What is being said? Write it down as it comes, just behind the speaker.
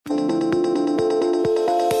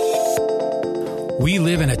We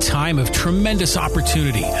live in a time of tremendous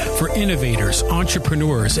opportunity for innovators,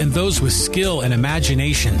 entrepreneurs, and those with skill and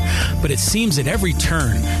imagination. But it seems at every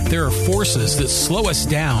turn, there are forces that slow us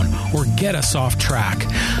down or get us off track.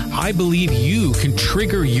 I believe you can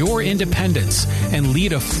trigger your independence and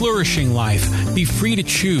lead a flourishing life, be free to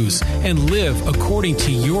choose, and live according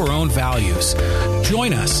to your own values.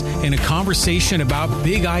 Join us in a conversation about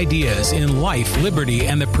big ideas in life, liberty,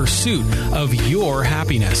 and the pursuit of your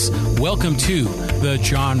happiness. Welcome to the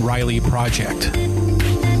John Riley Project.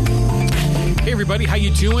 Hey everybody, how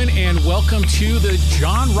you doing? And welcome to the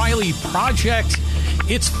John Riley Project.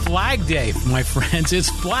 It's Flag Day, my friends. It's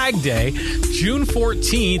Flag Day, June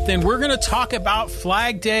 14th, and we're going to talk about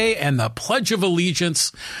Flag Day and the Pledge of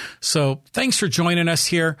Allegiance. So thanks for joining us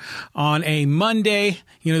here on a Monday.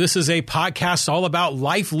 You know, this is a podcast all about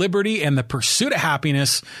life, liberty, and the pursuit of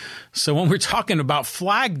happiness. So when we're talking about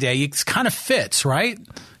Flag Day, it kind of fits, right?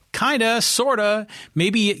 Kinda, sorta,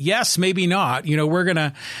 maybe yes, maybe not. You know, we're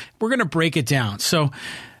gonna break it down. So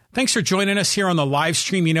thanks for joining us here on the live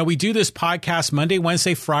stream. You know, we do this podcast Monday,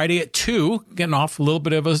 Wednesday, Friday at 2, getting off a little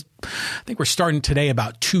bit of I think we're starting today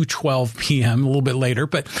about 2:12 p.m., a little bit later.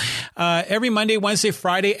 But every Monday, Wednesday,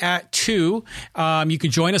 Friday at 2, you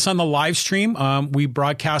can join us on the live stream. We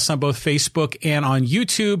broadcast on both Facebook and on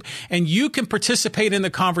YouTube, and you can participate in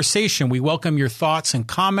the conversation. We welcome your thoughts and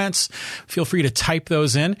comments. Feel free to type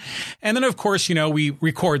those in. And then, of course, you know, we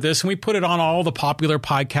record this and we put it on all the popular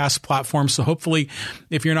podcast platforms. So hopefully,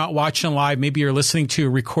 if you're not watching live, maybe you're listening to a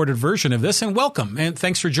recorded version of this, and welcome. And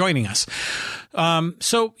thanks for joining us.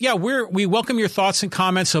 So yeah, we welcome your thoughts and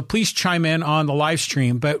comments. So please chime in on the live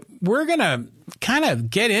stream, but we're going to kind of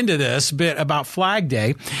get into this bit about Flag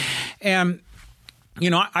Day. And, you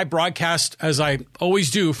know, I broadcast, as I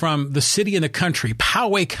always do, from the city and the country,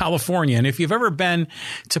 Poway, California. And if you've ever been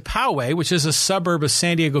to Poway, which is a suburb of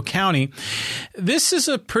San Diego County, this is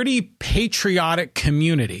a pretty patriotic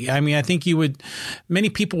community. I mean, I think many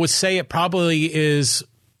people would say it probably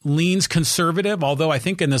leans conservative, although I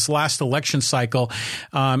think in this last election cycle,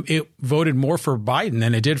 it voted more for Biden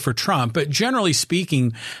than it did for Trump. But generally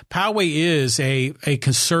speaking, Poway is a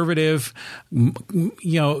conservative, you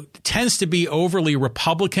know, tends to be overly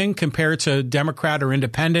Republican compared to Democrat or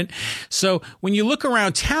independent. So when you look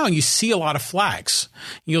around town, you see a lot of flags.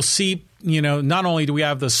 You'll see, you know, not only do we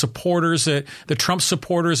have the supporters, the Trump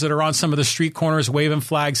supporters that are on some of the street corners waving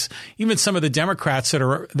flags, even some of the Democrats that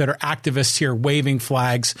are activists here waving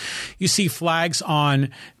flags. You see flags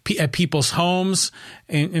at people's homes.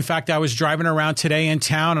 In fact, I was driving around today in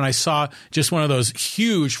town and I saw just one of those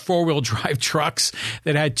huge 4-wheel drive trucks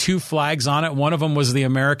that had 2 flags on it. One of them was the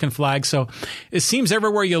American flag. So it seems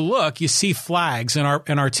everywhere you look, you see flags in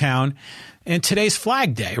our town. And today's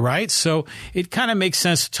Flag Day, right? So it kind of makes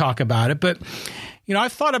sense to talk about it. But, you know,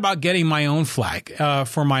 I've thought about getting my own flag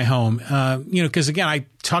for my home, you know, because, again, I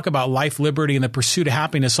talk about life, liberty, and the pursuit of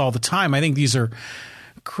happiness all the time. I think these are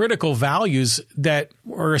critical values that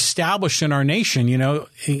are established in our nation, you know,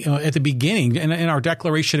 at the beginning in our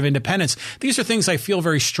Declaration of Independence. These are things I feel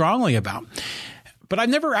very strongly about. But I've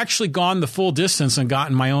never actually gone the full distance and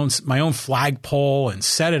gotten my own flagpole and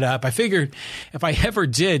set it up. I figured if I ever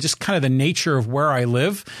did, just kind of the nature of where I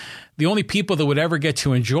live, the only people that would ever get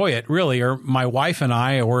to enjoy it really are my wife and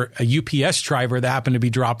I, or a UPS driver that happened to be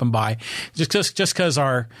dropping by, just because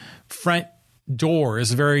our front door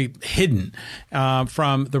is very hidden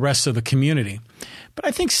from the rest of the community. But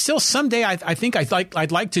I think still someday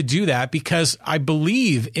I'd like to do that because I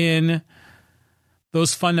believe in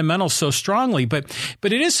those fundamentals so strongly. But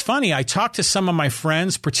it is funny. I talked to some of my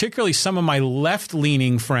friends, particularly some of my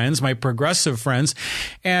left-leaning friends, my progressive friends,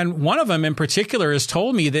 and one of them in particular has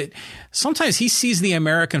told me that sometimes he sees the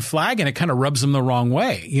American flag and it kind of rubs him the wrong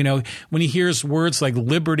way. You know, when he hears words like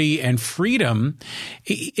liberty and freedom,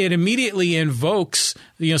 it immediately invokes,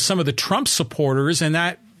 you know, some of the Trump supporters, and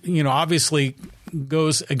that, you know, obviously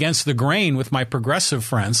goes against the grain with my progressive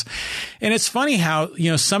friends. And it's funny how, you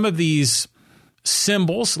know, some of these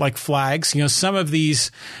symbols like flags, you know, some of these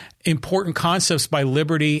important concepts by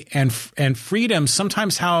liberty and freedom,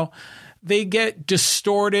 sometimes how they get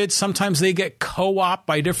distorted, sometimes they get co-opted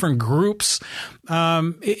by different groups.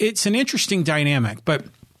 It's an interesting dynamic, but,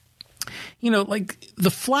 you know, like the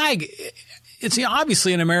flag, it's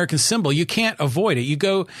obviously an American symbol. You can't avoid it. You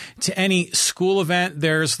go to any school event,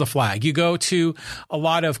 there's the flag. You go to a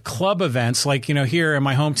lot of club events, like, you know, here in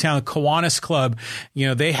my hometown, Kiwanis Club, you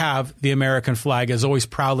know, they have the American flag is always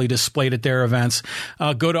proudly displayed at their events.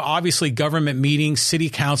 Go to obviously government meetings,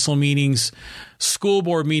 city council meetings, school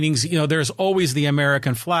board meetings, you know, there's always the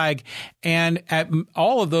American flag. And at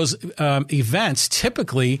all of those events,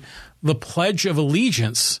 typically the Pledge of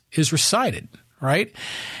Allegiance is recited. right?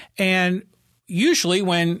 And usually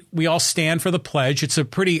when we all stand for the pledge, it's a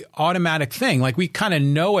pretty automatic thing. Like we kind of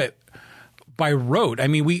know it by rote. I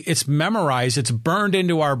mean, it's memorized, it's burned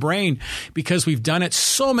into our brain because we've done it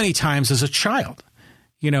so many times as a child.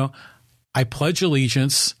 You know, I pledge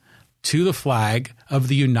allegiance to the flag of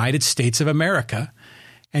the United States of America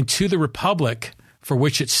and to the republic for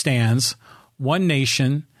which it stands, one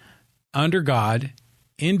nation, under God,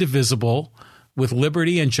 indivisible, with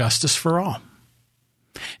liberty and justice for all.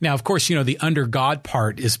 Now, of course, you know, the under God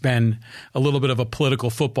part has been a little bit of a political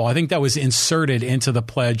football. I think that was inserted into the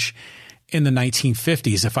pledge in the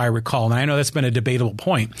 1950s, if I recall. And I know that's been a debatable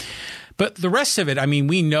point. But the rest of it, I mean,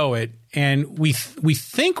 we know it, and we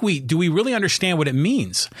think do we really understand what it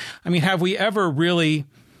means? I mean, have we ever really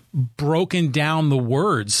broken down the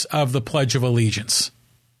words of the Pledge of Allegiance?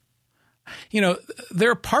 You know,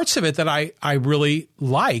 there are parts of it that I really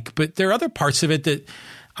like, but there are other parts of it that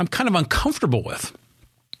I'm kind of uncomfortable with.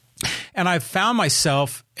 And I've found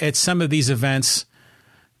myself at some of these events,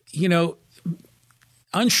 you know,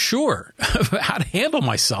 unsure of how to handle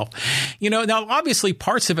myself. You know, now obviously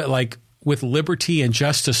parts of it, like with liberty and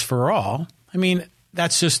justice for all, I mean,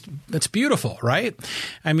 that's beautiful, right?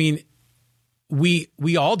 I mean, we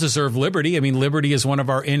all deserve liberty. I mean, liberty is one of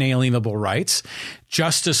our inalienable rights.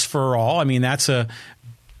 Justice for all, I mean, that's a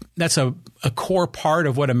core part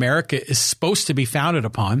of what America is supposed to be founded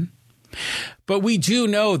upon. But we do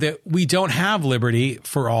know that we don't have liberty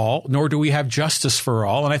for all, nor do we have justice for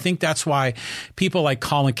all. And I think that's why people like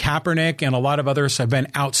Colin Kaepernick and a lot of others have been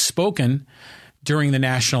outspoken during the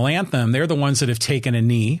national anthem. They're the ones that have taken a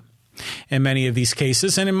knee in many of these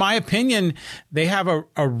cases. And in my opinion, they have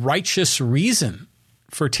a righteous reason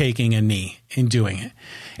for taking a knee in doing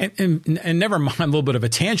it. And never mind a little bit of a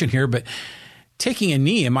tangent here, but taking a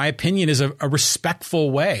knee, in my opinion, is a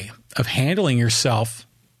respectful way of handling yourself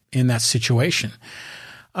in that situation.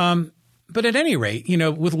 But at any rate, you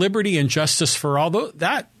know, with liberty and justice for all,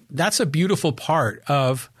 that's a beautiful part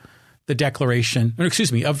of the Declaration, or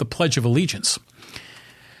excuse me, of the Pledge of Allegiance.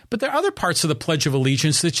 But there are other parts of the Pledge of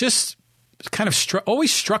Allegiance that just kind of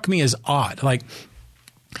always struck me as odd. Like,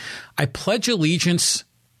 I pledge allegiance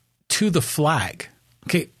to the flag.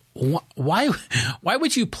 Okay, why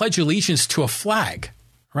would you pledge allegiance to a flag,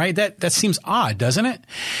 right? That seems odd, doesn't it?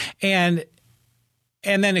 And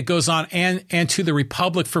then it goes on, and to the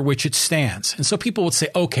republic for which it stands. And so people would say,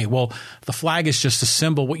 okay, well, the flag is just a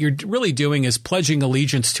symbol. What you're really doing is pledging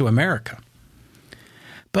allegiance to America.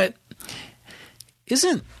 But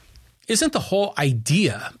isn't the whole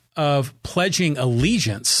idea of pledging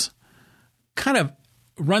allegiance kind of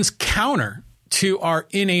runs counter to our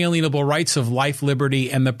inalienable rights of life,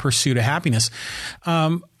 liberty, and the pursuit of happiness?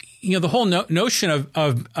 You know, the whole notion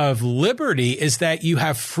of liberty is that you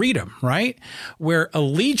have freedom, right? Where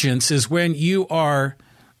allegiance is when you are,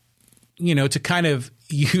 you know, to kind of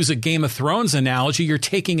use a Game of Thrones analogy, you're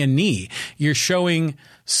taking a knee. You're showing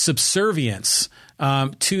subservience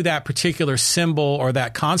to that particular symbol or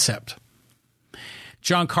that concept.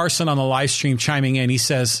 John Carson on the live stream chiming in, he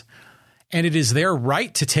says, and it is their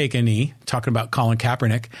right to take a knee, talking about Colin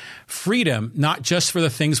Kaepernick, freedom, not just for the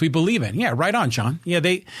things we believe in. Yeah, right on, John. Yeah,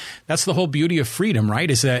 that's the whole beauty of freedom, right?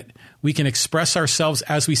 Is that we can express ourselves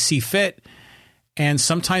as we see fit. And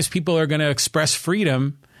sometimes people are going to express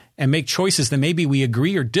freedom and make choices that maybe we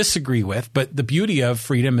agree or disagree with. But the beauty of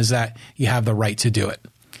freedom is that you have the right to do it.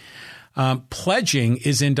 Pledging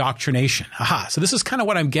is indoctrination. Aha. So this is kind of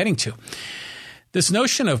what I'm getting to. This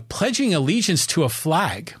notion of pledging allegiance to a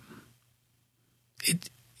flag,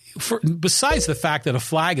 besides the fact that a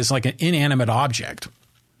flag is like an inanimate object,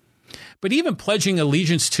 but even pledging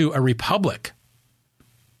allegiance to a republic,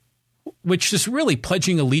 which is really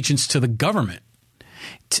pledging allegiance to the government,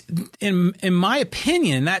 in my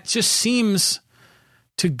opinion, that just seems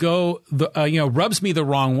to go, rubs me the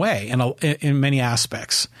wrong way in many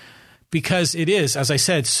aspects, because it is, as I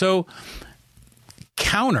said, so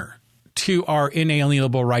counter to our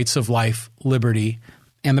inalienable rights of life, liberty,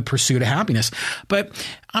 and the pursuit of happiness. But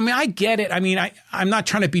I mean, I get it. I mean, I'm not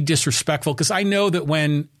trying to be disrespectful, because I know that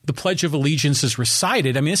when the Pledge of Allegiance is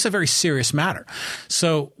recited, I mean, it's a very serious matter.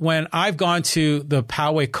 So when I've gone to the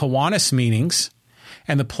Poway Kiwanis meetings,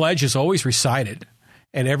 and the pledge is always recited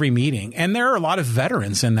at every meeting, and there are a lot of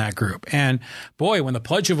veterans in that group. And boy, when the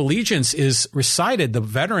Pledge of Allegiance is recited, the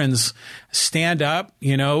veterans stand up,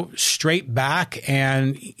 you know, straight back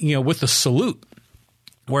and, you know, with a salute,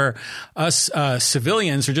 where us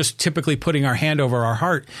civilians are just typically putting our hand over our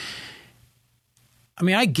heart. I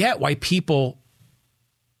mean, I get why people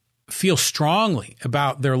feel strongly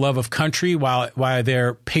about their love of country, why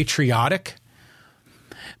they're patriotic.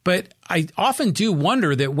 But I often do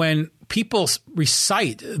wonder that when people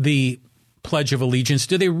recite the Pledge of Allegiance,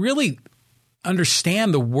 do they really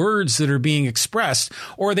understand the words that are being expressed,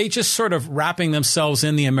 or are they just sort of wrapping themselves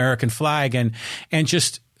in the American flag and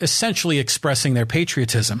just essentially expressing their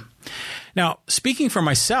patriotism? Now, speaking for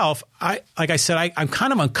myself, like I said, I'm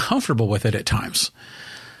kind of uncomfortable with it at times.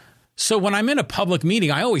 So when I'm in a public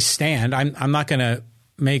meeting, I always stand. I'm not going to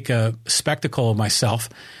make a spectacle of myself.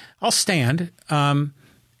 I'll stand,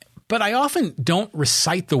 but I often don't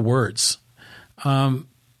recite the words.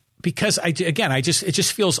 Because it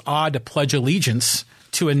just feels odd to pledge allegiance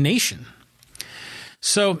to a nation.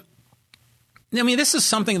 So, I mean, this is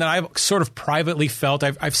something that I've sort of privately felt.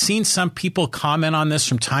 I've seen some people comment on this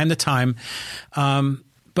from time to time,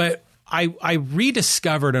 but I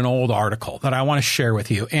rediscovered an old article that I want to share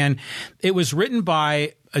with you, and it was written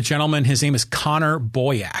by a gentleman. His name is Connor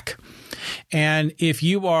Boyack, and if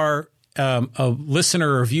you are a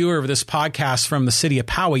listener or viewer of this podcast from the city of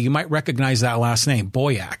Poway, you might recognize that last name,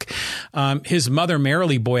 Boyack. His mother,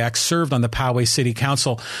 Marilee Boyack, served on the Poway City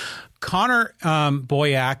Council. Connor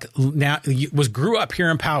Boyack grew up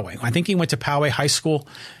here in Poway. I think he went to Poway High School.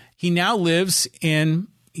 He now lives in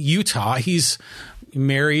Utah. He's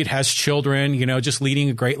married, has children, just leading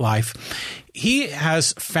a great life. He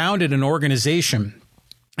has founded an organization,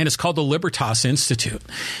 and it's called the Libertas Institute.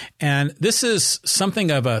 And this is something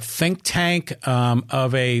of a think tank,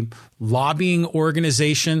 of a lobbying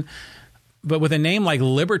organization. But with a name like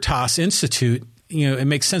Libertas Institute, it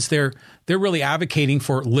makes sense. They're really advocating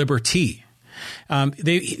for liberty.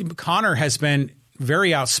 Connor has been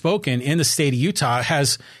very outspoken in the state of Utah.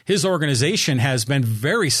 His organization has been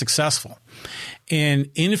very successful in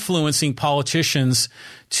influencing politicians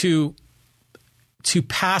to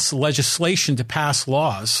pass legislation, to pass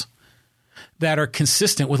laws that are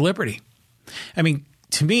consistent with liberty. I mean,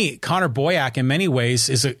 to me, Connor Boyack in many ways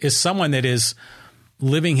is someone that is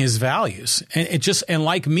living his values, and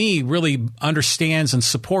like me, really understands and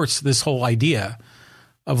supports this whole idea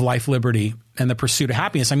of life, liberty, and the pursuit of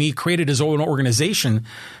happiness. I mean, he created his own organization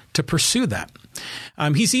to pursue that.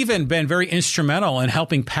 He's even been very instrumental in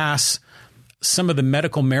helping pass some of the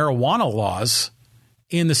medical marijuana laws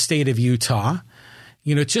in the state of Utah,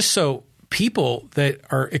 just so people that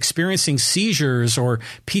are experiencing seizures or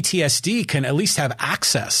PTSD can at least have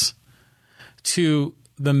access to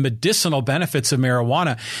the medicinal benefits of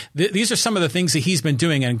marijuana. These are some of the things that he's been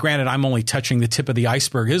doing. And granted, I'm only touching the tip of the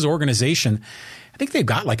iceberg. His organization, I think they've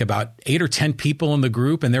got like about 8 or 10 people in the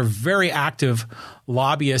group, and they're very active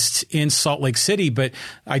lobbyists in Salt Lake City. But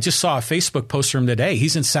I just saw a Facebook post from him today.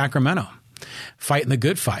 He's in Sacramento fighting the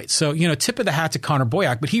good fight. So, tip of the hat to Connor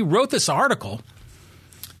Boyack. But he wrote this article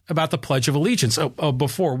about the Pledge of Allegiance. Well,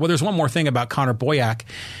 there's one more thing about Connor Boyack.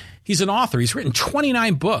 He's an author. He's written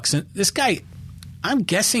 29 books. And this guy, I'm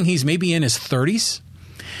guessing he's maybe in his 30s.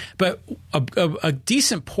 But a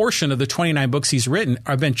decent portion of the 29 books he's written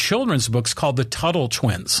have been children's books called the Tuttle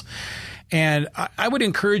Twins. And I would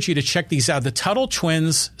encourage you to check these out. The Tuttle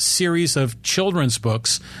Twins series of children's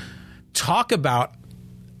books talk about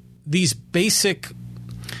these basic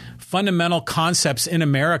fundamental concepts in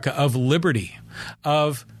America of liberty,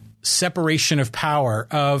 of separation of power,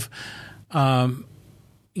 of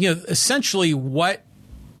essentially what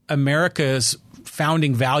America's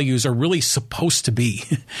founding values are really supposed to be.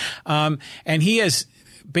 And he has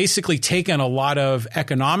basically taken a lot of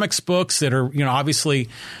economics books that are, obviously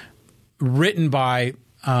written by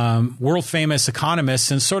world famous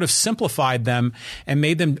economists and sort of simplified them and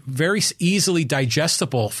made them very easily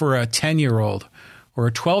digestible for a 10-year-old or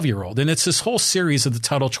a 12-year-old. And it's this whole series of the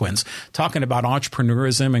Tuttle Twins talking about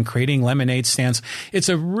entrepreneurism and creating lemonade stands. It's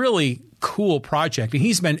a really cool project. And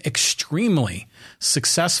he's been extremely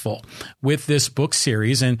successful with this book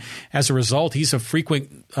series. And as a result, he's a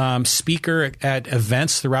frequent speaker at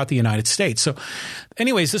events throughout the United States. So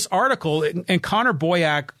anyways, this article, and Connor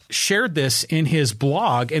Boyack shared this in his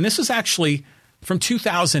blog, and this is actually from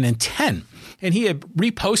 2010. And he had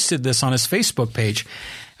reposted this on his Facebook page.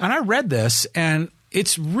 And I read this, and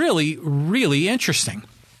it's really, really interesting.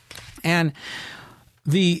 And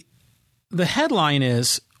the headline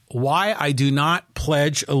is, "Why I Do Not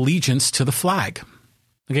Pledge Allegiance to the Flag."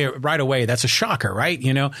 Okay, right away, that's a shocker, right?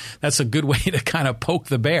 That's a good way to kind of poke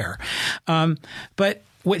the bear. But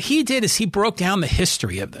what he did is he broke down the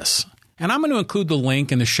history of this. And I'm going to include the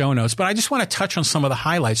link in the show notes, but I just want to touch on some of the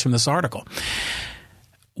highlights from this article.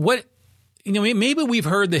 Maybe we've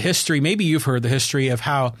heard the history, maybe you've heard the history of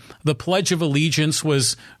how the Pledge of Allegiance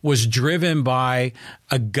was driven by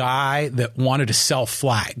a guy that wanted to sell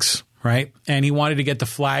flags, right? And he wanted to get the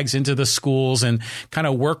flags into the schools and kind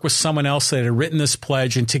of work with someone else that had written this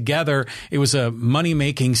pledge. And together it was a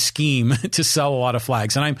money-making scheme to sell a lot of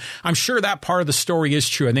flags. And I'm sure that part of the story is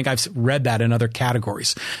true. I think I've read that in other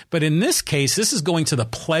categories. But in this case, this is going to the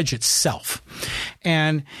pledge itself.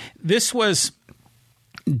 And this was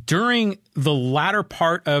during the latter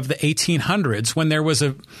part of the 1800s when there was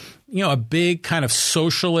a big kind of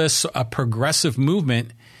socialist, a progressive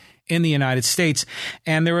movement in the United States.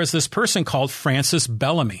 And there was this person called Francis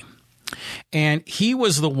Bellamy. And he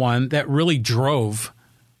was the one that really drove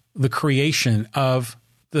the creation of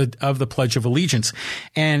the Pledge of Allegiance.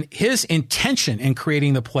 And his intention in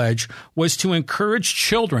creating the pledge was to encourage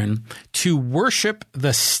children to worship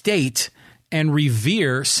the state and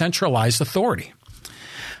revere centralized authority.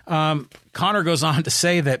 Connor goes on to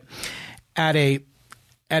say that at an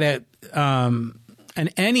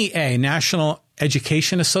NEA, National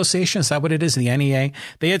Education Association, is that what it is? The NEA.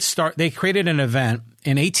 They created an event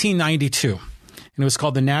in 1892, and it was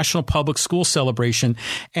called the National Public School Celebration.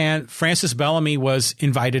 And Francis Bellamy was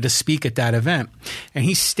invited to speak at that event, and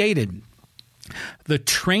he stated, "The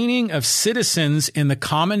training of citizens in the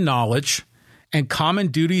common knowledge and common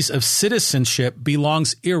duties of citizenship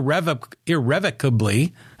belongs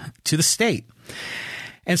irrevocably to the state."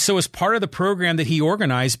 And so as part of the program that he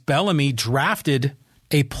organized, Bellamy drafted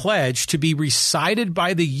a pledge to be recited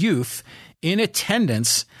by the youth in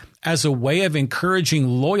attendance as a way of encouraging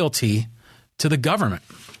loyalty to the government.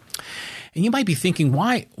 And you might be thinking,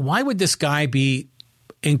 why would this guy be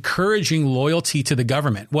encouraging loyalty to the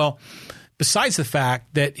government? Well, besides the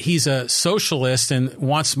fact that he's a socialist and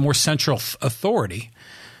wants more central authority,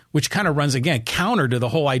 which kind of runs, again, counter to the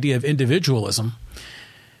whole idea of individualism,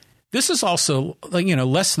 this is also,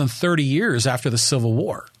 less than 30 years after the Civil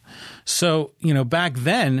War. So, back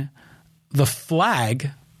then, the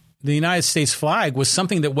flag, the United States flag, was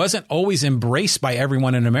something that wasn't always embraced by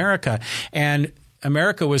everyone in America. And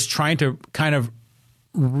America was trying to kind of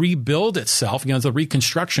rebuild itself, the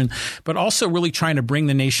Reconstruction, but also really trying to bring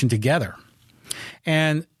the nation together.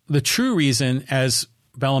 And the true reason, as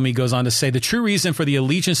Bellamy goes on to say, the true reason for the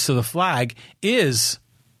allegiance to the flag is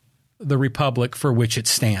the republic for which it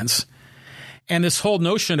stands. And this whole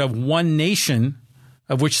notion of one nation,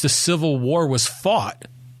 of which the Civil War was fought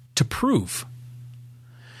to prove.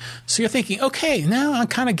 So you're thinking, okay, now I'm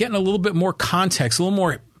kind of getting a little bit more context, a little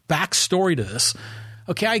more backstory to this.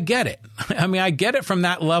 Okay, I get it. I get it from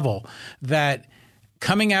that level that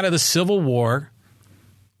coming out of the Civil War,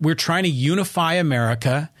 we're trying to unify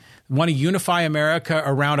America, want to unify America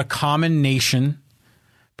around a common nation,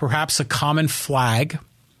 perhaps a common flag.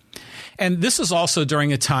 And this is also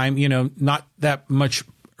during a time, not that much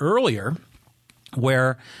earlier,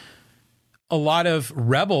 where a lot of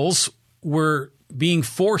rebels were being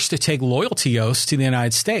forced to take loyalty oaths to the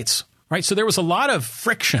United States, right? So there was a lot of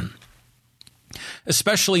friction,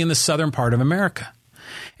 especially in the southern part of America.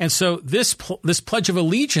 And so this Pledge of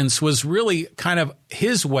Allegiance was really kind of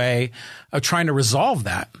his way of trying to resolve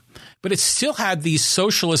that. But it still had these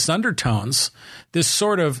socialist undertones, this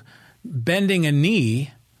sort of bending a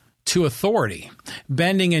knee to authority,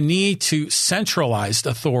 bending a knee to centralized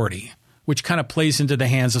authority, which kind of plays into the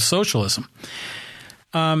hands of socialism.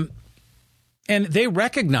 And he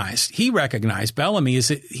recognized, Bellamy, is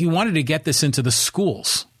that he wanted to get this into the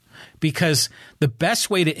schools because the best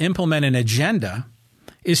way to implement an agenda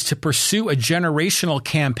is to pursue a generational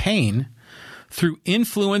campaign through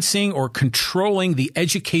influencing or controlling the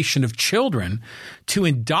education of children to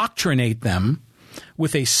indoctrinate them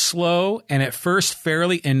with a slow and at first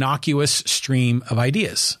fairly innocuous stream of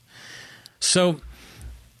ideas. So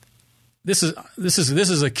this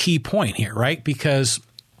is a key point here, right? Because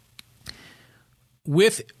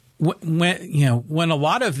when a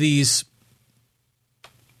lot of these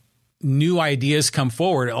new ideas come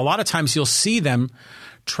forward, a lot of times you'll see them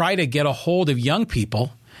try to get a hold of young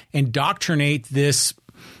people, indoctrinate these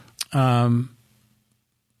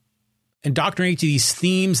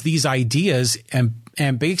themes, these ideas,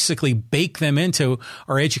 and basically bake them into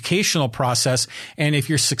our educational process. And if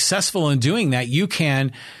you're successful in doing that, you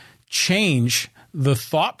can change the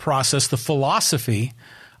thought process, the philosophy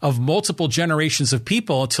of multiple generations of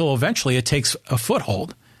people until eventually it takes a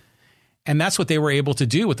foothold. And that's what they were able to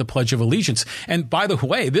do with the Pledge of Allegiance. And by the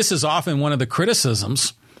way, this is often one of the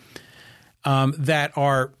criticisms that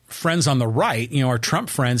our friends on the right, our Trump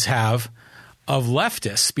friends, have of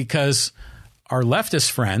leftists, because our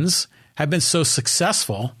leftist friends have been so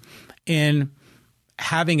successful in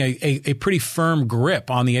having a pretty firm grip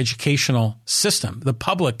on the educational system, the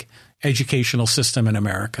public educational system in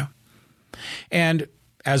America. And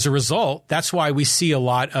as a result, that's why we see a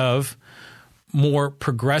lot of more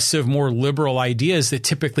progressive, more liberal ideas that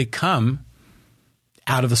typically come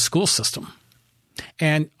out of the school system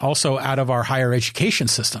and also out of our higher education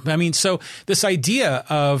system. I mean, so this idea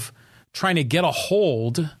of trying to get a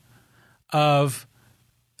hold of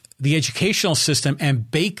the educational system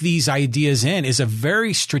and bake these ideas in is a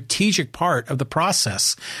very strategic part of the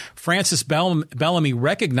process. Francis Bellamy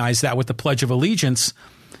recognized that with the Pledge of Allegiance,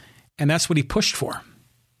 and that's what he pushed for.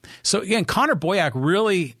 So again, Connor Boyack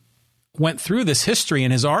really went through this history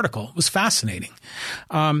in his article. It was fascinating.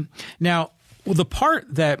 Now, the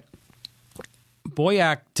part that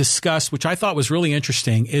Boyack discussed, which I thought was really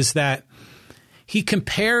interesting, is that he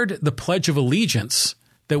compared the Pledge of Allegiance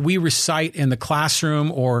that we recite in the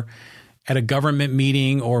classroom or at a government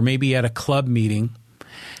meeting or maybe at a club meeting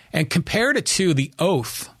and compared it to the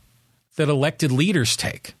oath that elected leaders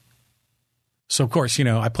take. So, of course,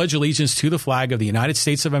 I pledge allegiance to the flag of the United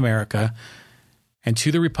States of America and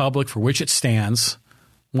to the republic for which it stands,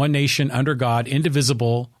 one nation under God,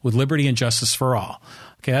 indivisible, with liberty and justice for all.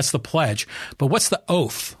 Okay, that's the pledge. But what's the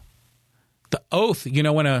oath? The oath,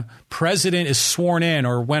 when a president is sworn in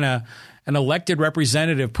or when an elected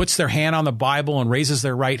representative puts their hand on the Bible and raises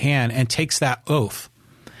their right hand and takes that oath.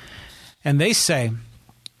 And they say,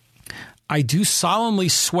 I do solemnly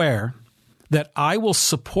swear that I will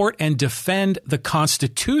support and defend the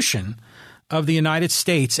Constitution of the United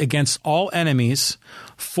States against all enemies,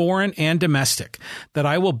 foreign and domestic, that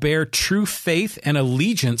I will bear true faith and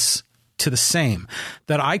allegiance to the same,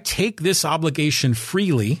 that I take this obligation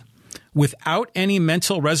freely without any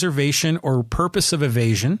mental reservation or purpose of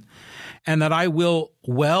evasion, and that I will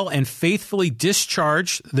well and faithfully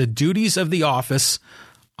discharge the duties of the office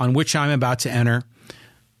on which I'm about to enter.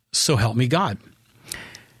 So help me God.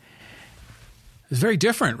 It's very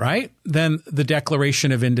different, right, than the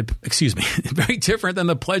Declaration of very different than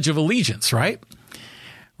the Pledge of Allegiance, right?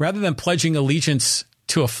 Rather than pledging allegiance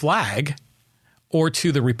to a flag or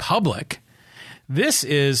to the republic, this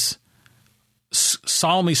is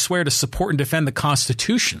solemnly swear to support and defend the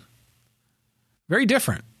Constitution. Very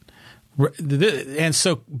different. And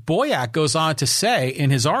so Boyack goes on to say in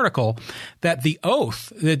his article that the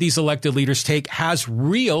oath that these elected leaders take has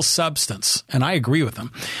real substance, and I agree with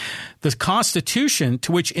him. The Constitution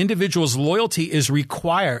to which individuals' loyalty is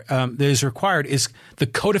required is the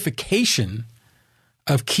codification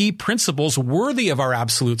of key principles worthy of our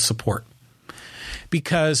absolute support,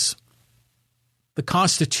 because the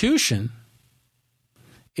Constitution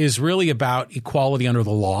is really about equality under the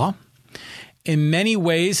law. In many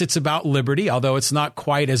ways, it's about liberty, although it's not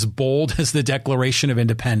quite as bold as the Declaration of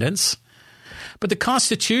Independence. But the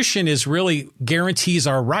Constitution really guarantees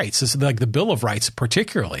our rights. It's like the Bill of Rights,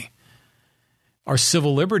 particularly. Our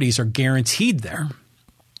civil liberties are guaranteed there.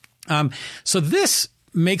 So this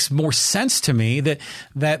makes more sense to me that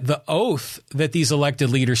the oath that these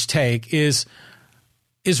elected leaders take is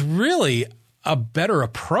really a better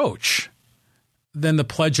approach than the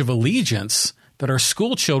Pledge of Allegiance that our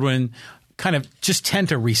school children kind of just tend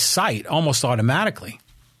to recite almost automatically.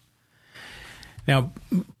 Now,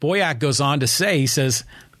 Boyack goes on to say, he says,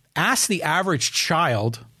 ask the average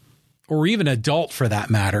child, or even adult for that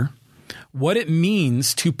matter, what it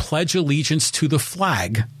means to pledge allegiance to the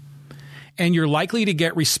flag, and you're likely to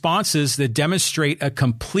get responses that demonstrate a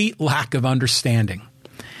complete lack of understanding.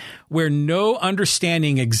 Where no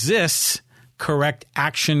understanding exists, correct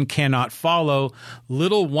action cannot follow.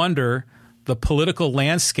 Little wonder the political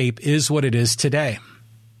landscape is what it is today.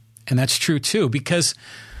 And that's true too, because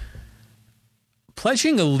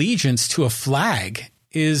pledging allegiance to a flag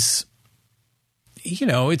is,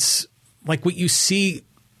 it's like what you see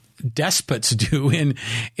despots do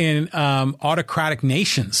in autocratic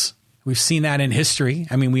nations. We've seen that in history.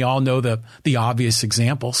 I mean, we all know the obvious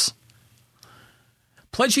examples.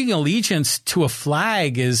 Pledging allegiance to a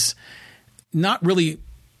flag is not really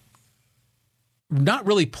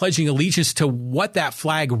pledging allegiance to what that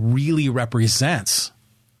flag really represents.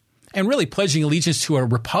 And really pledging allegiance to a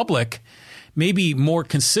republic may be more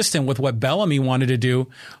consistent with what Bellamy wanted to do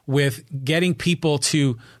with getting people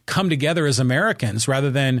to come together as Americans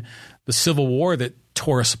rather than the Civil War that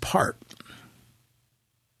tore us apart.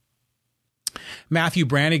 Matthew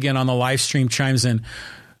Brannigan on the live stream chimes in,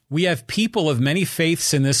 we have people of many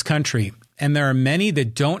faiths in this country, and there are many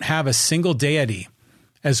that don't have a single deity,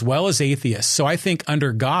 as well as atheists. So I think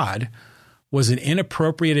under God was an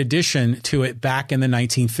inappropriate addition to it back in the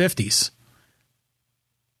 1950s.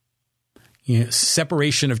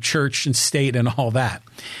 Separation of church and state and all that.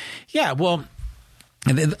 Yeah, well,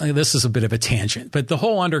 and this is a bit of a tangent, but the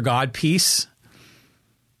whole under God piece,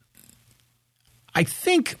 I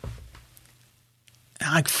think,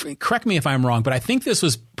 correct me if I'm wrong, but I think this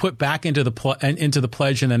was put back into the pledge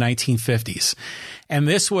in the 1950s. And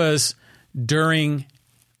this was during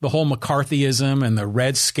the whole McCarthyism and the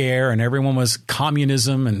Red Scare, and everyone was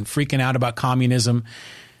communism and freaking out about communism.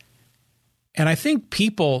 And I think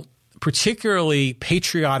people, particularly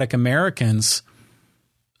patriotic Americans,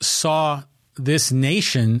 saw this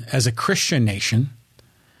nation as a Christian nation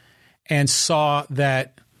and saw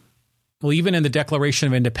that, well, even in the Declaration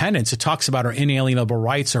of Independence, it talks about our inalienable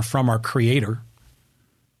rights are from our Creator.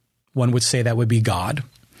 One would say that would be God.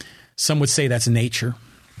 Some would say that's nature.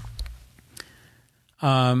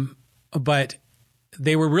 But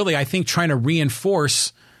they were really, I think, trying to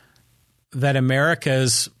reinforce that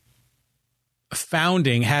America's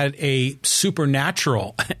founding had a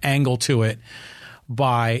supernatural angle to it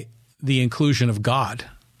by the inclusion of God.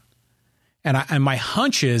 And my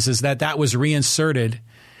hunch is that was reinserted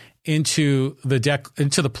into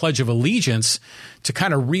the Pledge of Allegiance to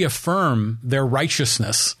kind of reaffirm their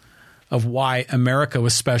righteousness of why America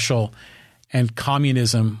was special and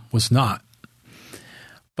communism was not.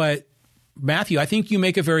 But Matthew, I think you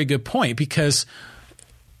make a very good point, because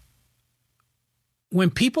when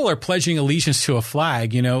people are pledging allegiance to a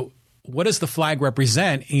flag, what does the flag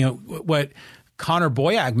represent? What Connor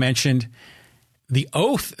Boyack mentioned, the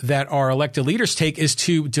oath that our elected leaders take is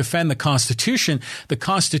to defend the Constitution. The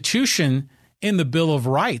Constitution in the Bill of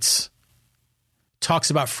Rights talks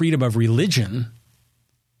about freedom of religion.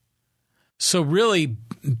 So really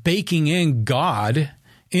baking in God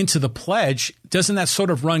into the pledge, doesn't that sort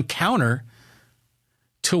of run counter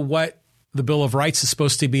to what the Bill of Rights is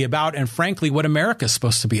supposed to be about, and frankly, what America is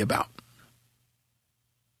supposed to be about?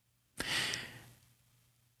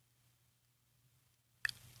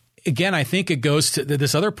 Again, I think it goes to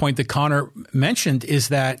this other point that Connor mentioned, is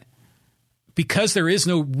that because there is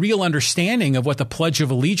no real understanding of what the Pledge of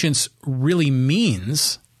Allegiance really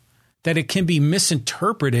means, that it can be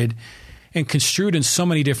misinterpreted and construed in so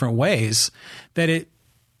many different ways that it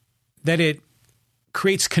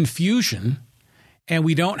creates confusion, and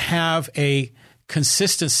we don't have a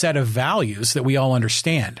consistent set of values that we all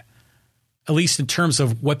understand, at least in terms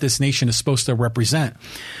of what this nation is supposed to represent.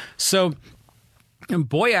 So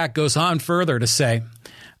Boyack goes on further to say,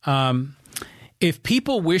 if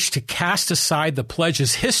people wish to cast aside the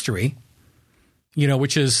pledge's history,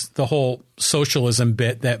 which is the whole socialism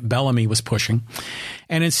bit that Bellamy was pushing,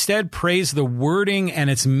 and instead praise the wording and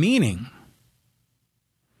its meaning,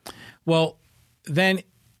 well, then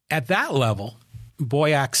at that level,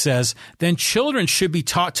 Boyack says, then children should be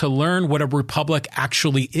taught to learn what a republic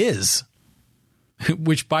actually is,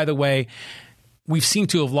 which, by the way, we've seemed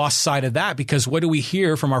to have lost sight of that, because what do we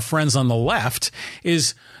hear from our friends on the left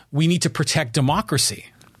is we need to protect democracy.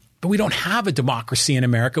 But we don't have a democracy in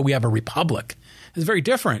America. We have a republic. It's very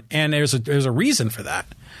different, and there's a reason for that.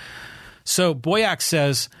 So Boyack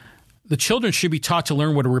says the children should be taught to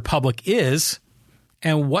learn what a republic is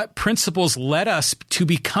and what principles led us to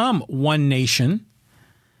become one nation,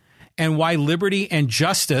 and why liberty and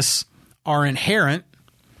justice are inherent.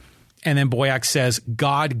 And then Boyack says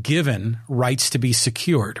God-given rights to be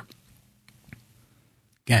secured.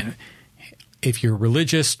 Again, if you're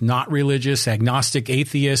religious, not religious, agnostic,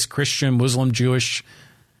 atheist, Christian, Muslim, Jewish,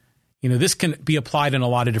 this can be applied in a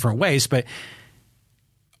lot of different ways, but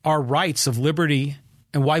our rights of liberty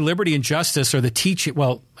and why liberty and justice are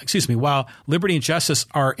while liberty and justice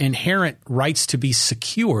are inherent rights to be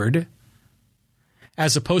secured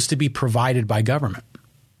as opposed to be provided by government.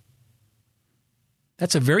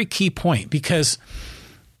 That's a very key point, because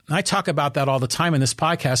I talk about that all the time in this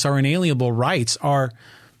podcast. Our inalienable rights are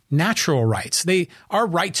natural rights. Our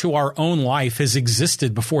right to our own life has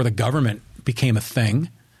existed before the government became a thing.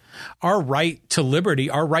 Our right to liberty,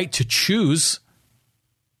 our right to choose,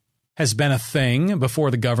 has been a thing before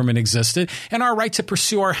the government existed. And our right to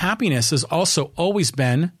pursue our happiness has also always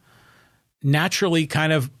been naturally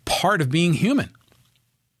kind of part of being human.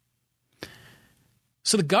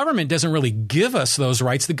 So the government doesn't really give us those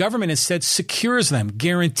rights. The government instead secures them,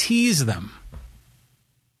 guarantees them.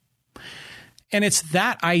 And it's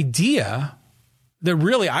that idea that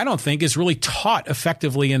really, I don't think, is really taught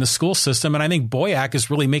effectively in the school system. And I think Boyack is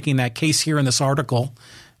really making that case here in this article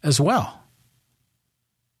as well.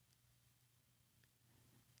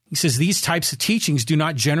 He says these types of teachings do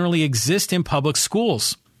not generally exist in public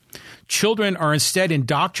schools. Children are instead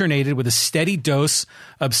indoctrinated with a steady dose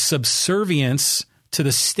of subservience to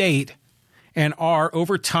the state and are,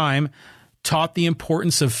 over time, taught the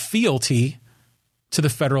importance of fealty to the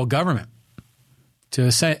federal government, to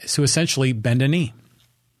essentially bend a knee.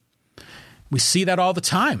 We see that all the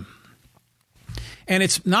time. And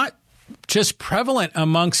it's not just prevalent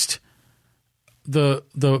amongst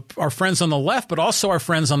our friends on the left, but also our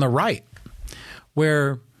friends on the right,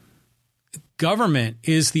 where government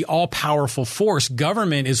is the all-powerful force.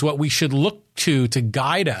 Government is what we should look to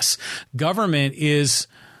guide us. Government is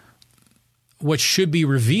what should be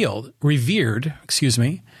revered,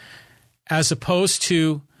 as opposed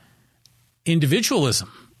to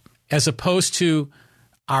individualism, as opposed to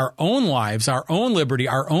our own lives, our own liberty,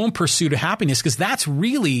 our own pursuit of happiness, because that's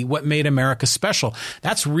really what made America special.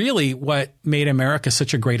 That's really what made America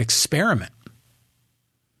such a great experiment,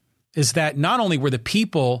 is that not only were the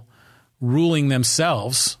people ruling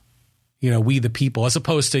themselves, we the people, as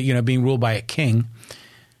opposed to, being ruled by a king,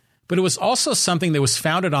 but it was also something that was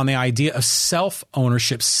founded on the idea of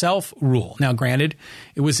self-ownership, self-rule. Now, granted,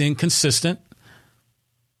 it was inconsistent.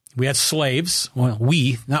 We had slaves. Well,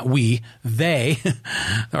 they,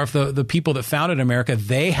 or the people that founded America,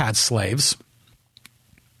 they had slaves.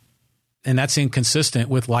 And that's inconsistent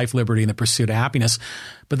with life, liberty, and the pursuit of happiness.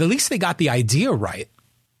 But at least they got the idea right.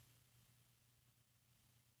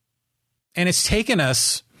 And it's taken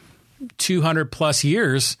us 200 plus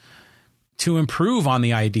years to improve on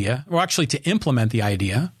the idea, or actually to implement the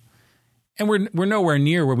idea. And we're nowhere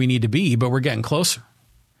near where we need to be, but we're getting closer.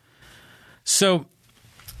 So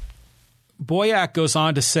Boyack goes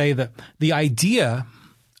on to say that the idea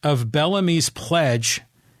of Bellamy's pledge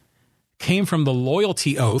came from the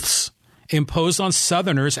loyalty oaths imposed on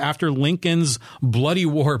Southerners after Lincoln's bloody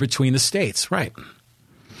war between the states. Right.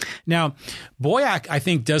 Now, Boyack, I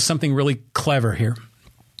think, does something really clever here,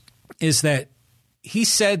 is that he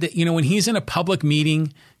said that, when he's in a public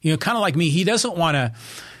meeting, kind of like me, he doesn't want to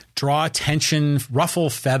draw attention,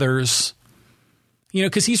 ruffle feathers,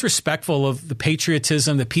 because he's respectful of the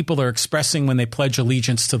patriotism that people are expressing when they pledge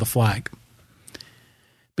allegiance to the flag.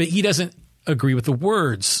 But he doesn't agree with the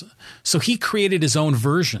words. So he created his own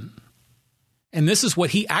version. And this is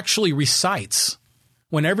what he actually recites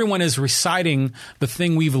when everyone is reciting the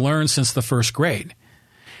thing we've learned since the first grade.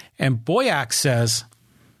 And Boyack says,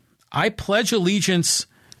 "I pledge allegiance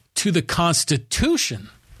to the Constitution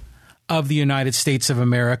of the United States of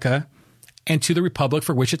America and to the republic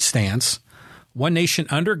for which it stands, one nation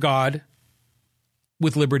under God,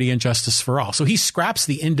 with liberty and justice for all." So he scraps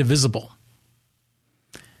the indivisible.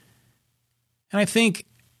 And I think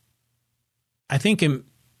in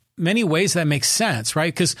many ways that makes sense,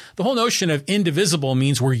 right? Because the whole notion of indivisible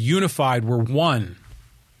means we're unified, we're one.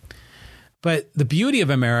 But the beauty of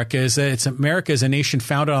America is that America is a nation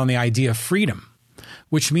founded on the idea of freedom,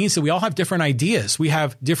 which means that we all have different ideas. We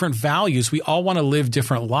have different values. We all want to live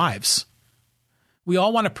different lives. We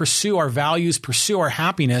all want to pursue our values, pursue our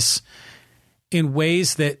happiness in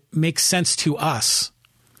ways that make sense to us.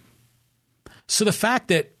 So the fact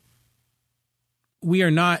that we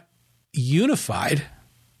are not unified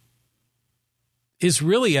is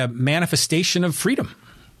really a manifestation of freedom.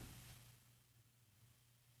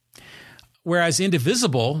 Whereas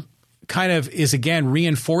indivisible kind of is, again,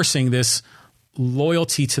 reinforcing this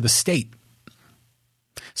loyalty to the state.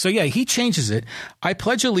 So, yeah, he changes it. "I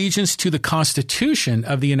pledge allegiance to the Constitution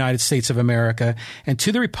of the United States of America and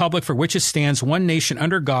to the republic for which it stands, one nation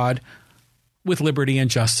under God, with liberty and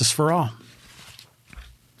justice for all."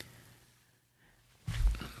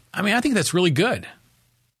 I mean, I think that's really good.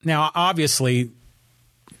 Now, obviously,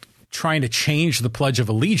 trying to change the Pledge of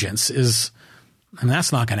Allegiance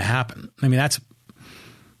that's not going to happen. I mean,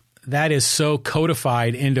 that is so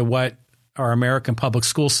codified into what our American public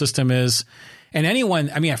school system is. And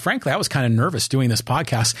frankly, I was kind of nervous doing this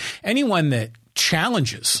podcast. Anyone that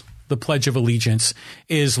challenges the Pledge of Allegiance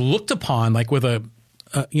is looked upon like with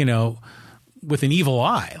with an evil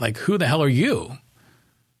eye. Like, who the hell are you?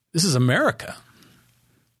 This is America.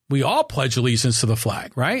 We all pledge allegiance to the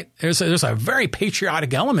flag, right? There's a very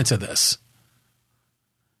patriotic element to this.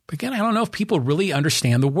 But again, I don't know if people really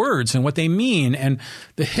understand the words and what they mean and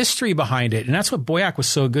the history behind it. And that's what Boyack was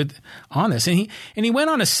so good on this. And he went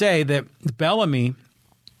on to say that Bellamy,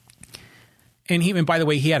 and by the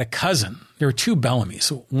way, he had a cousin. There were two Bellamys.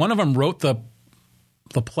 One of them wrote the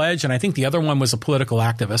pledge, and I think the other one was a political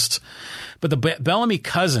activist. But the Bellamy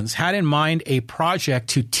cousins had in mind a project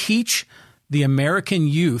to teach the American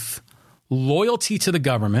youth loyalty to the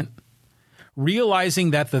government,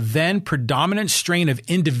 realizing that the then predominant strain of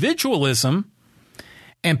individualism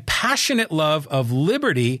and passionate love of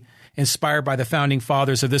liberty inspired by the founding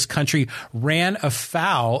fathers of this country ran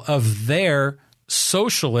afoul of their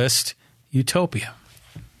socialist utopia.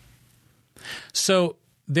 So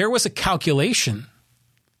there was a calculation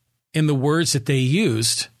in the words that they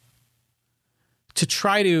used to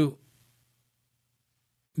try to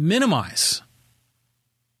minimize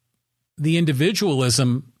the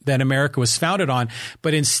individualism that America was founded on,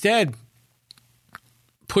 but instead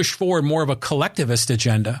push forward more of a collectivist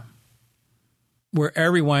agenda where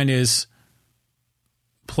everyone is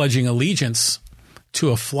pledging allegiance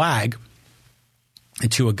to a flag and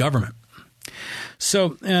to a government.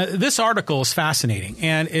 So this article is fascinating,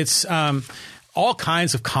 and it's all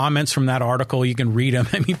kinds of comments from that article. You can read them.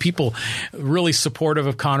 I mean, people really supportive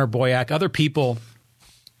of Connor Boyack. Other people,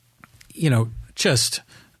 just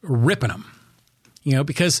ripping him,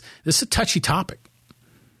 because this is a touchy topic.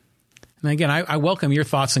 And again, I welcome your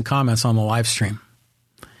thoughts and comments on the live stream.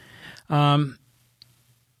 Now,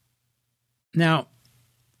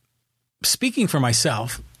 speaking for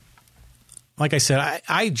myself, like I said,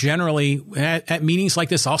 I generally, at meetings like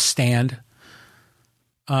this, I'll stand.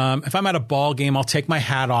 If I'm at a ball game, I'll take my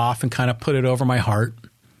hat off and kind of put it over my heart.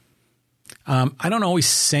 I don't always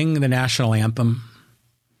sing the national anthem.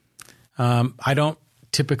 I don't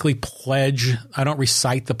typically pledge. I don't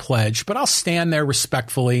recite the pledge, but I'll stand there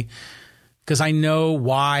respectfully because I know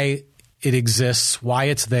why it exists, why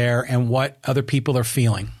it's there, and what other people are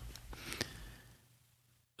feeling.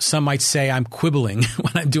 Some might say I'm quibbling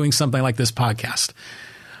when I'm doing something like this podcast,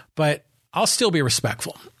 but I'll still be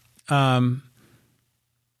respectful. And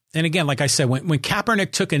again, like I said, when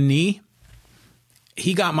Kaepernick took a knee,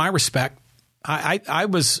 he got my respect. I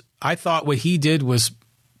thought what he did was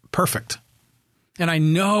perfect. And I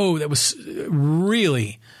know that was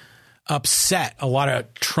really upset a lot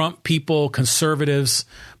of Trump people, conservatives.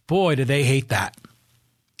 Boy, did they hate that.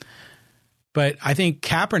 But I think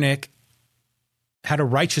Kaepernick had a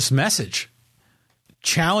righteous message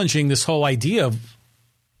challenging this whole idea of,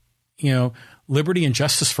 liberty and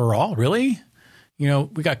justice for all. Really?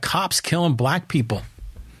 We got cops killing black people.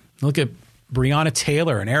 Look at Breonna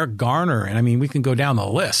Taylor and Eric Garner. And I mean, we can go down the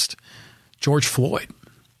list. George Floyd.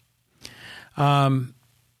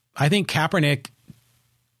 I think Kaepernick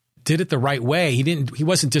did it the right way. He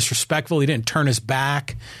wasn't disrespectful. He didn't turn his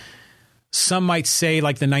back. Some might say,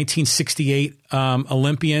 like the 1968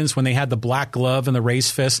 Olympians, when they had the black glove and the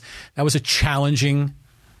raised fist, that was a challenging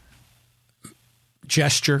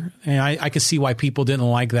gesture. And I can see why people didn't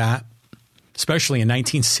like that, especially in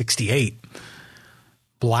 1968.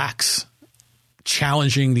 Blacks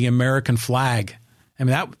challenging the American flag. I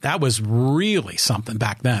mean, that was really something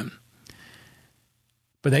back then.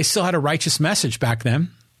 But they still had a righteous message back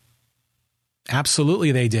then.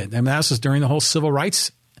 Absolutely, they did. I mean, that was during the whole civil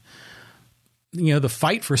rights, the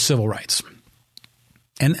fight for civil rights.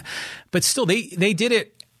 But still, they did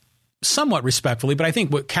it somewhat respectfully. But I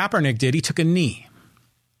think what Kaepernick did, he took a knee.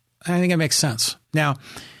 I think it makes sense. Now,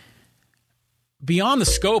 beyond the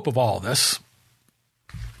scope of all this,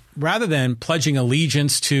 rather than pledging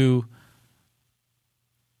allegiance to,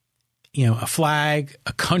 a flag,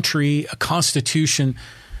 a country, a constitution,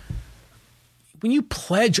 when you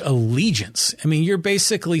pledge allegiance, I mean, you're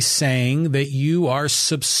basically saying that you are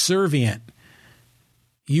subservient.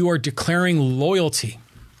 You are declaring loyalty.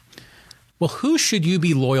 Well, who should you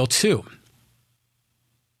be loyal to?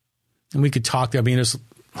 And we could talk, there's a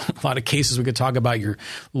lot of cases we could talk about your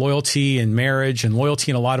loyalty in marriage and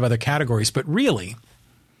loyalty in a lot of other categories, but really,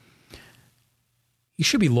 you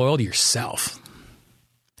should be loyal to yourself.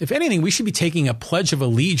 If anything, we should be taking a pledge of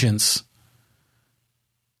allegiance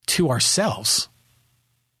to ourselves.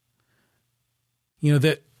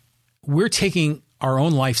 That we're taking our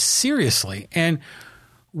own life seriously, and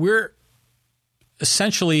we're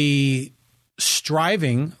essentially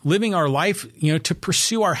striving, living our life, to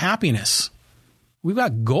pursue our happiness. We've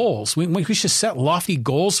got goals. We should set lofty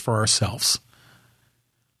goals for ourselves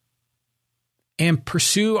and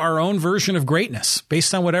pursue our own version of greatness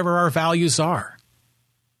based on whatever our values are.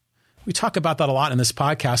 We talk about that a lot in this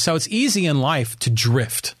podcast, how it's easy in life to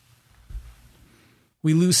drift.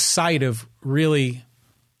 We lose sight of really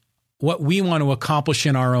what we want to accomplish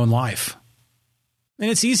in our own life. And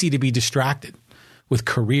it's easy to be distracted with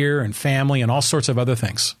career and family and all sorts of other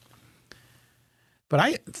things. But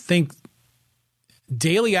I think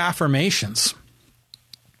daily affirmations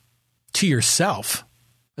to yourself,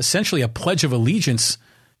 essentially a pledge of allegiance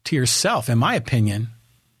to yourself, in my opinion,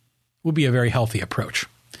 will be a very healthy approach.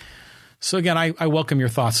 So again, I welcome your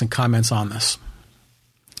thoughts and comments on this.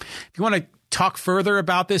 If you want to talk further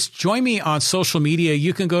about this, join me on social media.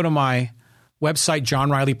 You can go to my website,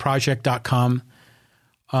 johnrileyproject.com,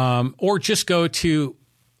 or just go to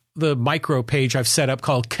the micro page I've set up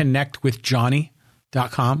called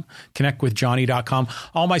connectwithjohnny.com, connectwithjohnny.com.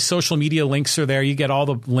 All my social media links are there. You get all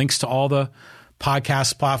the links to all the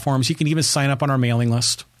podcast platforms. You can even sign up on our mailing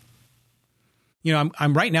list.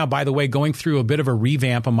 I'm right now, by the way, going through a bit of a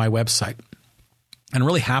revamp on my website. And I'm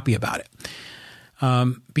really happy about it.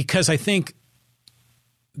 Because I think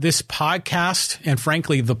this podcast and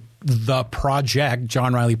frankly, the the project,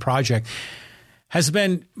 John Riley Project, has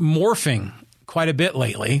been morphing quite a bit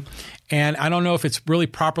lately. And I don't know if it's really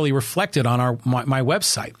properly reflected on my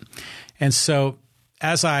website. And so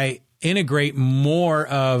as I integrate more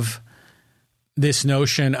of this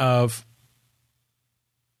notion of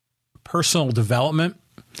personal development,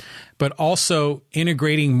 but also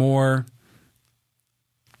integrating more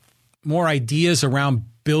ideas around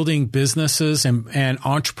building businesses and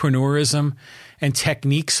entrepreneurism and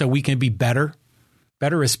techniques so we can be better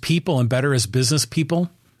as people and better as business people,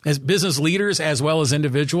 as business leaders as well as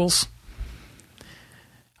individuals.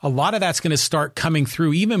 A lot of that's going to start coming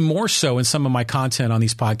through even more so in some of my content on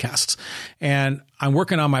these podcasts. And I'm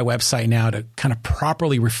working on my website now to kind of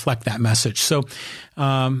properly reflect that message. So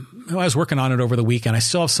I was working on it over the weekend. I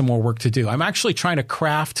still have some more work to do. I'm actually trying to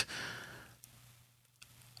craft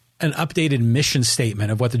an updated mission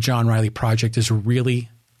statement of what the John Riley Project is really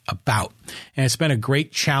about. And it's been a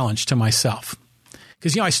great challenge to myself.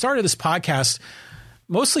 Because, I started this podcast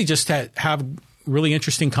mostly just to have really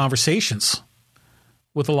interesting conversations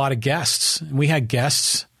with a lot of guests. And we had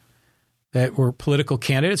guests that were political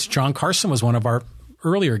candidates. John Carson was one of our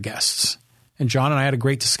earlier guests. And John and I had a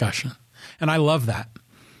great discussion. And I love that.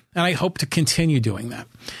 And I hope to continue doing that.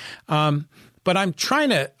 But I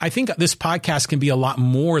think this podcast can be a lot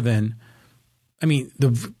more than,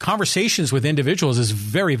 the conversations with individuals is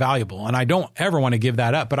very valuable. And I don't ever want to give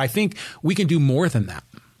that up. But I think we can do more than that.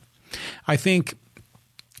 I think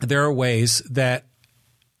there are ways that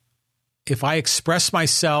if I express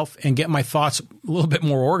myself and get my thoughts a little bit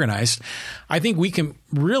more organized, I think we can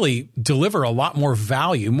really deliver a lot more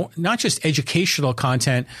value, not just educational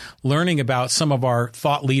content, learning about some of our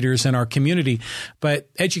thought leaders in our community, but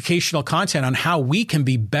educational content on how we can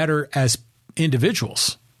be better as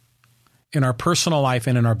individuals in our personal life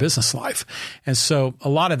and in our business life. And so a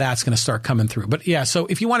lot of that's going to start coming through. But yeah, so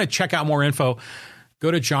if you want to check out more info,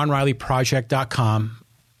 go to johnrileyproject.com.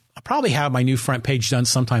 I'll probably have my new front page done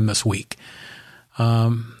sometime this week.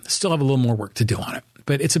 Still have a little more work to do on it,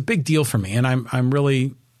 but it's a big deal for me, and I'm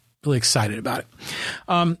really, really excited about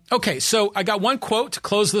it. Okay, so I got one quote to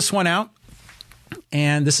close this one out,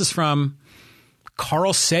 and this is from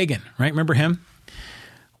Carl Sagan, right? Remember him?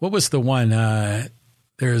 What was the one?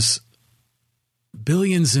 There's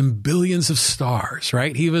billions and billions of stars,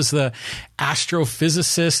 right? He was the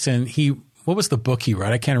astrophysicist, and what was the book he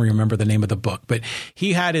wrote? I can't remember the name of the book, but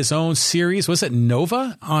he had his own series. Was it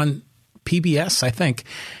Nova on PBS? I think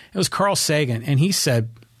it was Carl Sagan. And he said,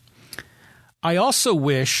 I also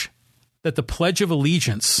wish that the Pledge of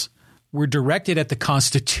Allegiance were directed at the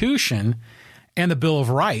Constitution and the Bill of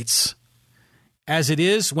Rights as it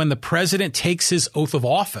is when the president takes his oath of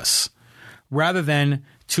office rather than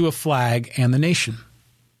to a flag and the nation.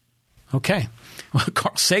 Okay. Well,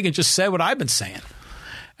 Carl Sagan just said what I've been saying.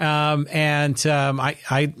 I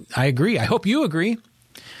agree. I hope you agree.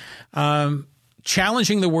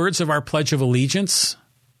 Challenging the words of our Pledge of Allegiance,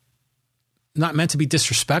 not meant to be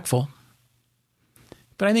disrespectful,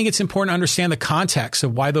 but I think it's important to understand the context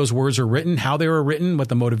of why those words are written, how they were written, what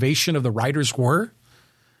the motivation of the writers were.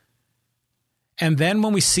 And then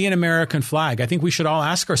when we see an American flag, I think we should all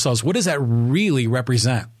ask ourselves, what does that really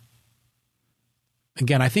represent?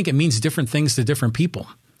 Again, I think it means different things to different people,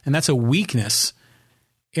 and that's a weakness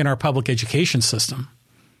in our public education system.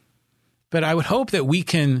 But I would hope that we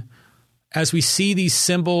can, as we see these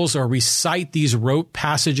symbols or recite these rote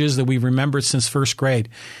passages that we've remembered since first grade,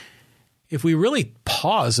 if we really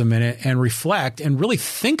pause a minute and reflect and really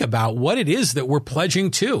think about what it is that we're pledging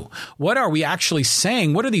to, what are we actually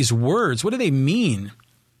saying? What are these words? What do they mean?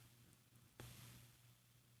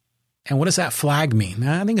 And what does that flag mean?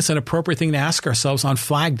 I think it's an appropriate thing to ask ourselves on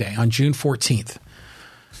Flag Day on June 14th.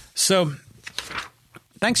 So,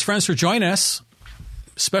 thanks, friends, for joining us.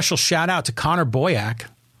 Special shout out to Connor Boyack.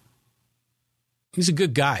 He's a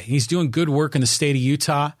good guy. He's doing good work in the state of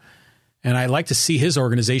Utah, and I'd like to see his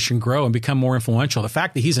organization grow and become more influential. The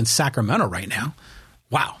fact that he's in Sacramento right now,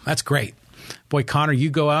 wow, that's great. Boy, Connor,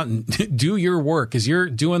 you go out and do your work, because you're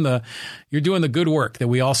doing the good work that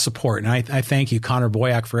we all support. And I thank you, Connor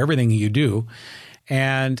Boyack, for everything you do.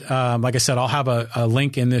 And like I said, I'll have a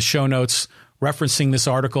link in the show notes referencing this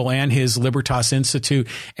article and his Libertas Institute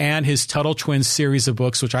and his Tuttle Twins series of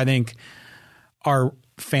books, which I think are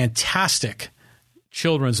fantastic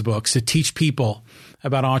children's books to teach people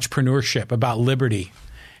about entrepreneurship, about liberty,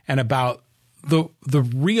 and about the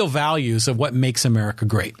real values of what makes America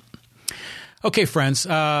great. Okay, friends.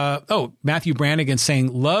 Matthew Brannigan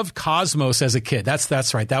saying, loved Cosmos as a kid.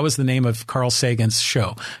 That's right. That was the name of Carl Sagan's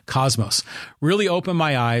show, Cosmos. Really opened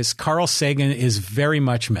my eyes. Carl Sagan is very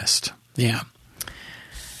much missed. Yeah.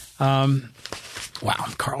 Wow,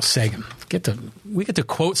 Carl Sagan. We get to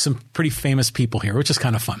quote some pretty famous people here, which is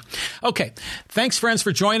kind of fun. Okay, thanks, friends,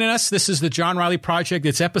 for joining us. This is the John Riley Project.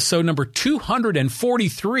 It's episode number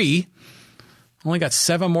 243. Only got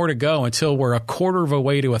 7 more to go until we're a quarter of a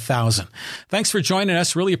way to 1,000. Thanks for joining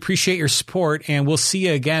us. Really appreciate your support, and we'll see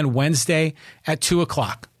you again Wednesday at 2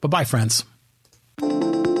 o'clock. Bye-bye, friends.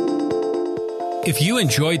 If you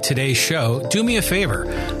enjoyed today's show, do me a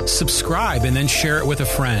favor. Subscribe and then share it with a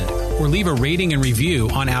friend, or leave a rating and review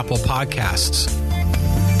on Apple Podcasts.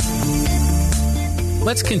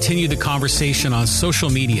 Let's continue the conversation on social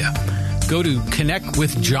media. Go to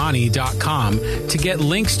connectwithjohnny.com to get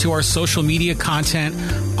links to our social media content,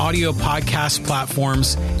 audio podcast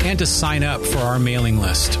platforms, and to sign up for our mailing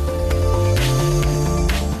list.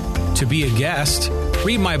 To be a guest,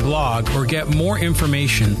 read my blog, or get more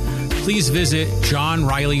information, please visit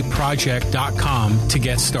johnrileyproject.com to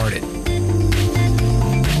get started.